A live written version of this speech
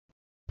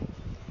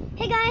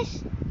Hey guys,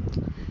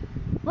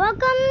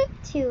 welcome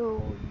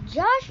to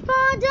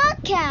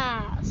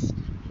JoshPod.cast.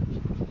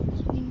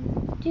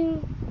 Do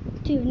do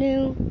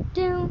do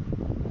do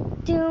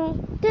do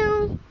do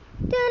do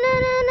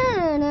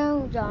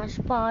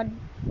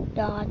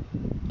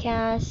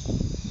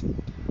JoshPod.cast.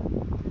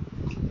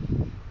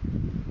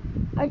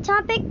 Our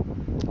topic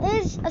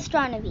is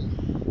astronomy.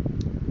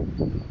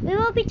 We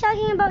will be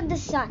talking about the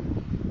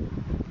sun.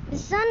 The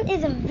sun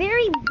is a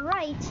very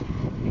bright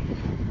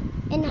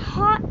and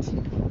hot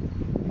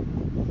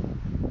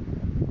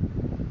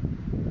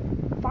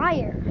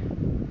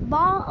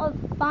ball of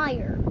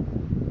fire.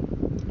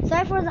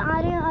 Sorry for the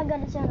audio, I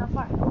gotta turn off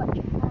our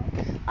electric.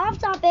 Off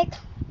topic.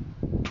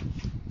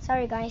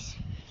 Sorry guys.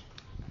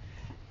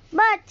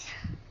 But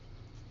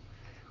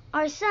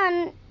our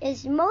sun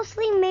is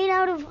mostly made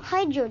out of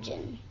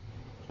hydrogen.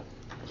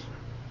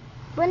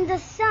 When the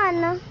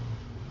sun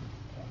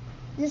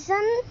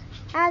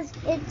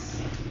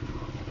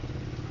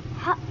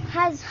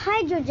has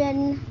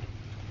hydrogen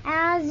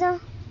as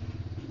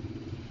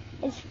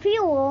its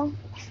fuel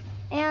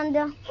and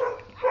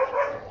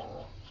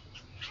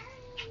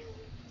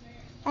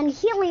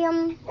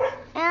helium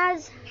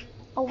as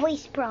a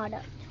waste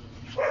product.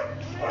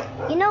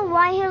 You know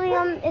why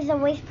helium is a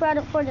waste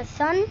product for the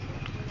sun?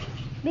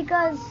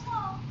 Because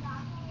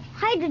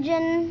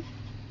hydrogen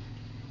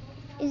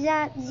is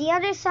at the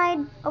other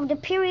side of the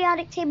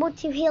periodic table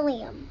to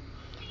helium.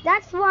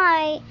 That's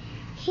why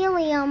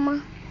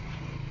helium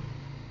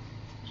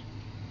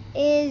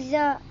is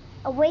a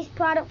waste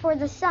product for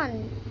the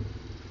sun.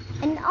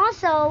 And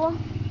also,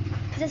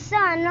 the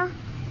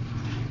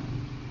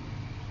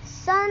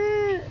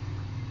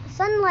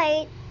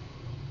sunlight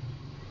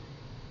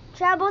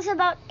travels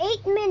about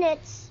 8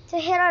 minutes to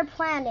hit our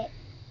planet.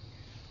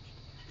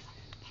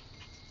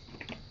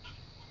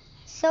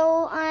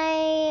 So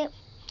I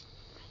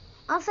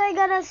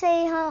gotta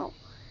say how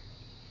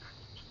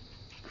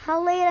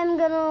late I'm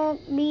gonna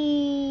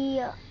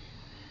be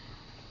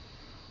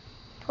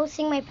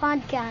posting my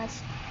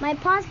podcast. My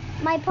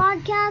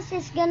podcast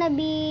is gonna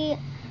be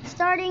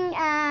starting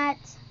at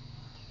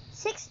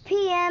 6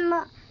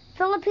 p.m.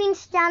 Philippine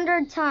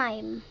Standard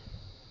Time.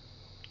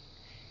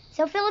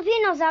 So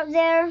Filipinos out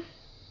there,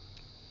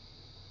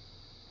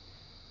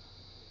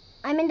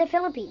 I'm in the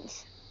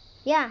Philippines.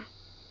 Yeah.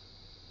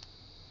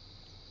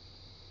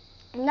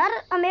 I'm not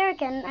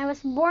American. I was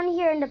born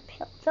here in the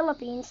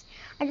Philippines.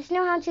 I just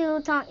know how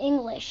to talk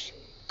English.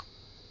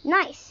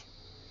 Nice.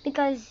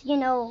 Because,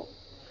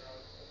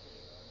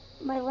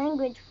 my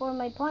language for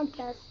my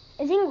podcast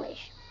is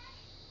English.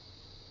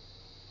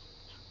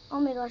 Oh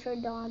my gosh, our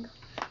dog.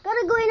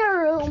 Gotta go in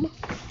our room.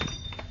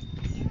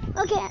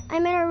 Okay,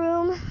 I'm in our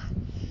room.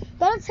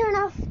 Gotta turn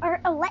off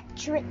our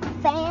electric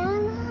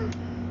fan.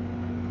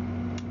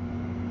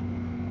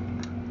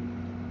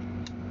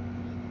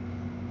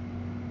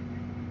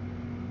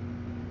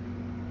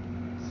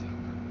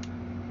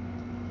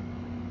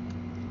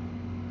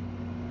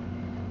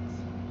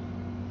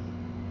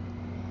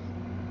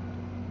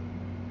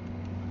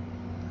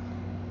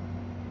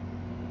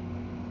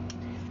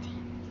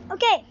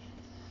 Okay.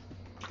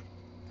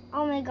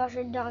 Oh my gosh,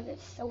 our dog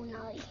is so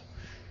naughty.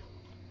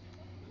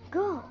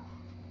 Go.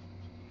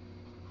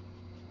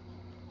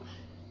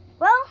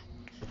 Well,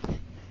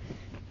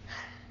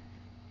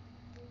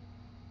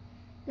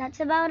 that's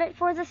about it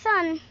for the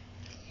sun.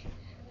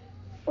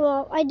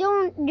 Well, I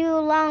don't do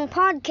long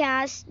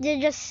podcasts.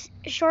 They're just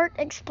short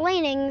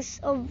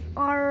explainings of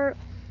our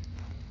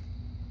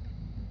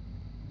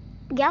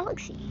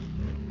galaxy.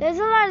 There's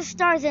a lot of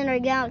stars in our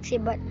galaxy,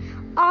 but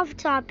off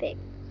topic.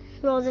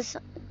 Well, the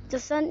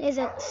sun is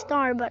a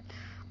star, but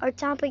our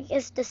topic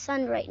is the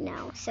sun right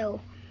now. So,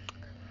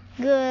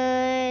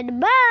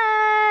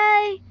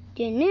 goodbye.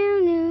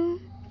 Do-no-no,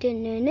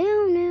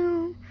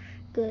 do-no-no-no.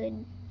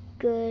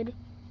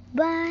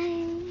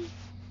 Goodbye.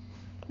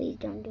 Please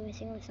don't do a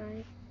single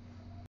song.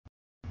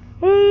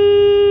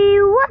 Hey,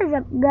 what is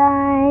up,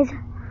 guys?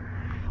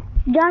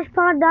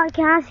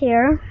 JoshPod.cast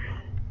here.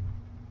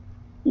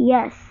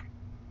 Yes.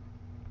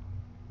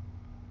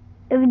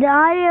 If the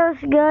audio is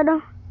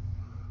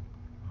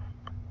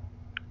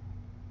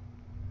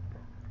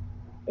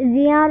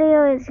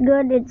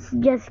good, it's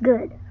just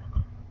good.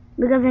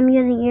 Because I'm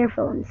using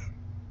earphones.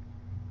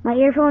 My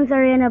earphones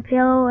are in a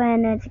pillow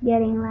and it's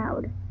getting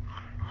loud.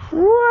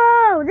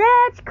 Whoa,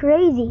 that's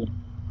crazy.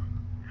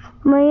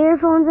 My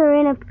earphones are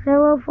in a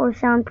pillow for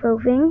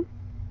soundproofing.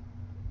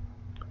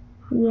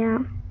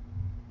 Yeah.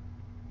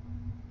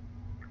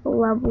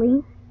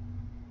 Lovely.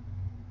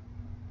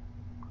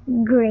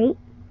 Great.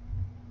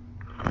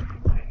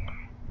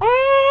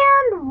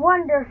 And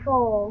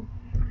wonderful.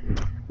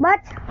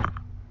 But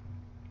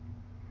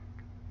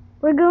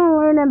we're going to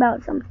learn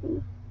about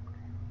something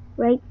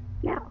right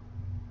now.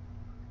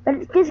 But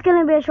it's just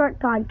going to be a short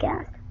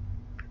podcast.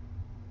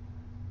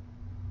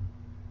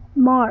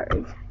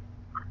 Mars,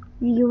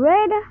 the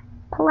red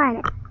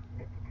planet,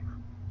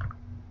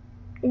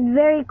 is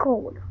very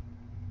cold.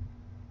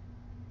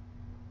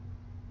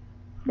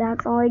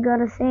 That's all I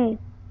gotta say.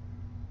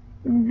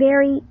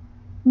 Very,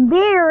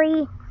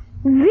 very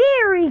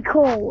very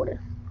cold.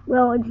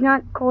 Well, it's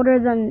not colder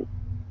than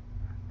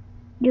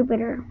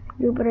Jupiter.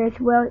 Jupiter is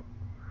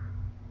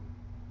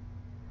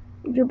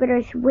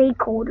way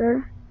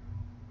colder.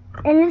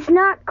 And it's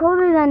not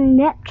colder than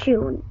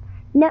Neptune.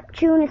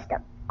 Neptune is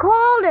the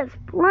coldest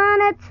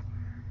planet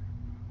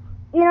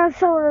in our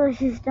solar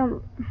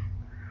system.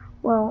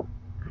 Well,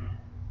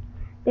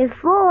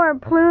 before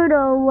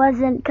Pluto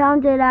wasn't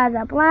counted as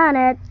a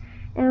planet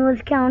and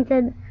was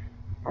counted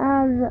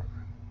as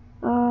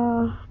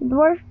a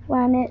dwarf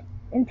planet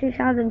in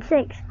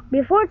 2006.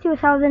 Before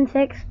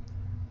 2006,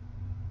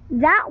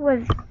 that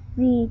was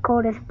the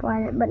coldest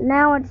planet, but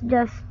now it's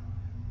just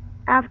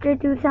after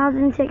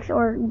 2006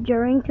 or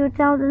during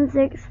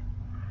 2006.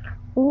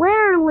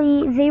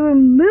 Literally, they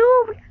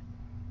removed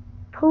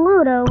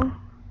Pluto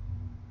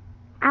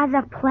as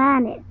a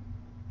planet.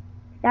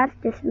 That's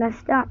just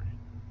messed up.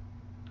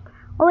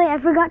 Oh wait, I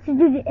forgot to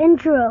do the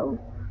intro.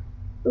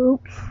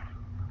 Oops.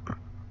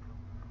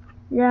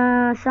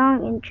 The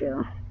song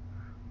intro.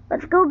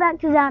 Let's go back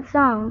to that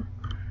song.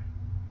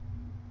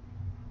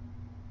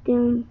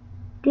 Dun,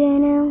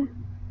 dun,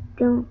 dun,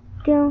 dun,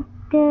 dun,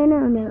 dun,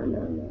 dun,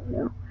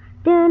 dun,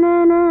 dun,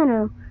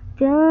 dun,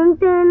 dun,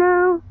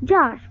 dun,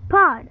 Josh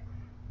Pod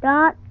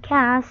dot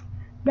cast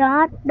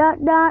dot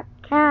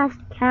cast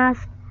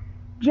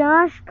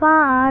Josh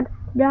Pod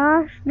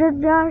the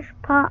Josh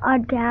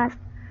Podcast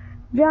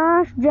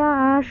Josh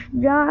the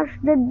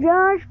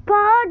Josh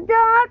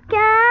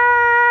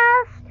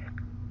Podcast.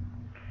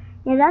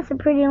 Yeah, that's a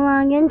pretty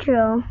long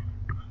intro.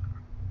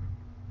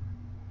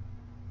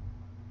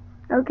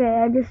 Okay,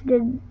 I just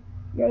did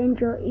the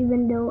intro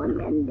even though I'm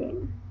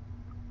ending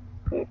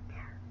it.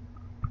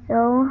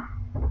 So,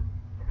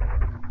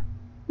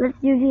 let's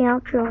do the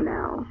outro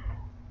now.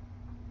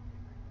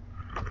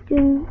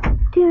 Dun,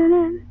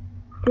 dun,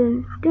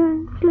 dun, dun,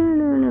 dun,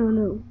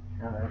 dun,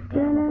 dun,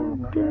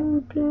 dun,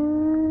 dun,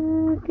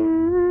 dun,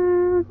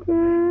 dun,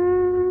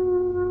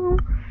 dun.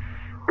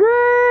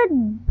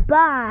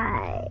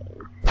 Goodbye.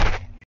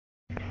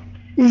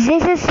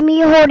 This is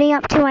me holding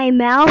up to my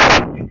mouth.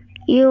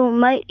 You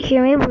might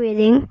hear me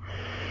breathing.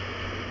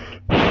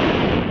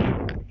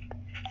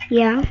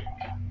 Yeah.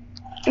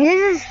 And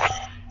this is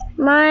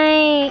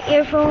my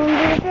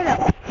earphones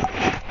setup.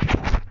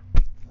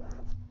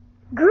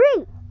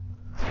 Great.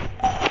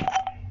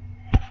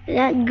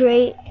 That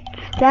great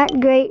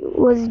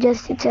was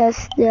just to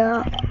test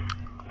the.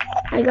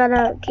 I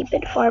gotta keep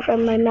it far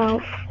from my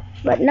mouth,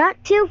 but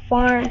not too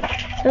far,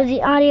 so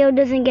the audio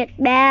doesn't get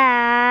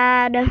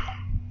bad.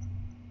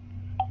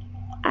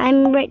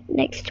 I'm right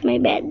next to my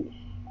bed,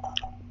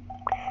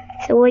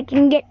 so I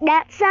can get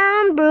that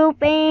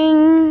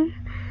soundproofing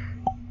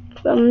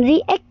from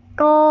the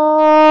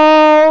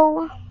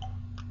echo.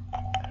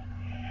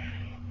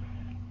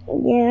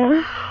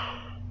 Yeah,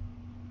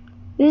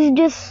 this is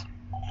just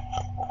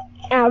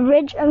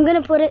average. I'm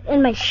gonna put it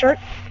in my shirt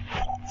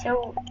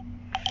so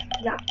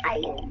the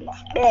audio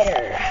gets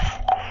better.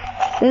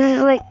 This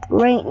is like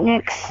right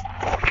next.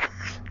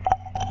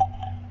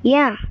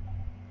 Yeah,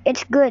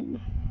 it's good.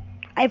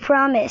 I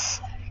promise.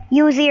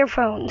 Use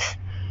earphones.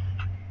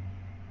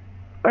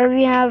 Or if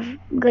you have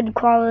good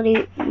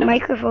quality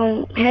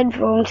microphone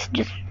headphones,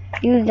 just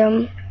use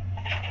them.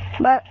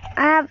 But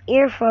I have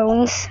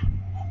earphones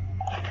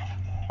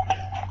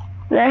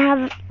that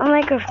have a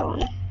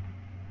microphone.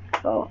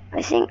 So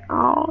I think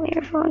all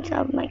earphones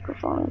have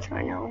microphones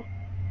or no.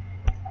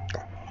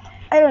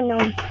 I don't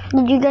know.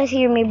 Did you guys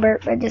hear me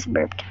burp? I just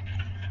burped.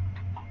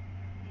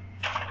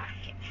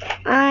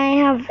 I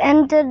have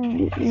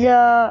entered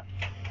the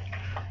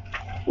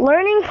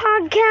learning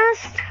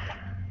podcast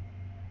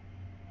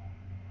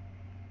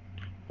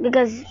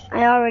because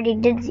I already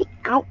did the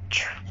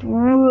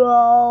outro,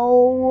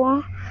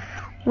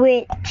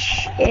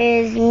 which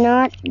is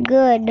not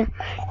good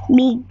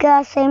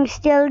because I'm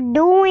still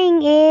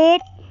doing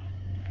it.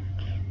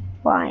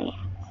 Why?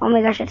 Oh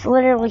my gosh, it's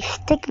literally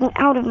sticking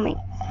out of my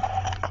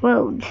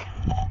clothes.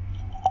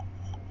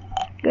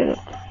 Good.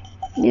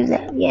 Do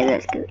that. Yeah,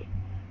 that's good.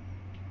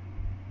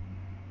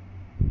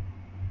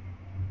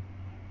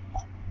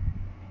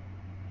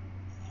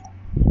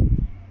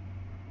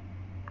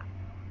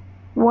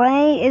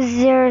 Why is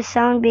there a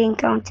sound being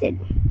counted?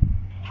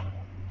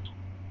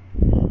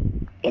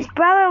 It's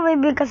probably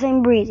because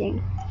I'm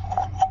breathing.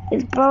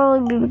 It's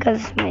probably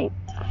because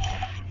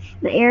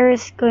the air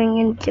is going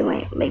into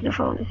my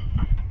microphone.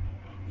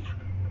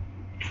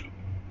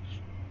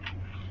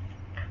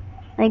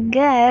 I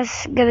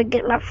guess gotta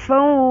get my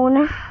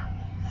phone.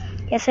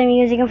 Yes, I'm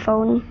using a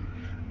phone.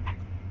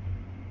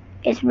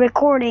 It's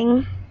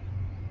recording.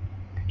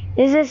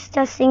 This is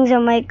testing the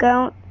mic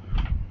out.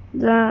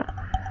 The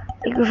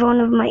microphone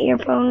of my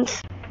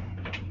earphones.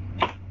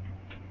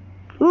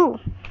 Ooh,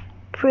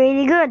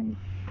 pretty good.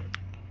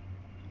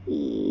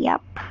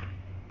 Yup.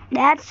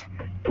 That's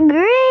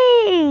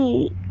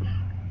great.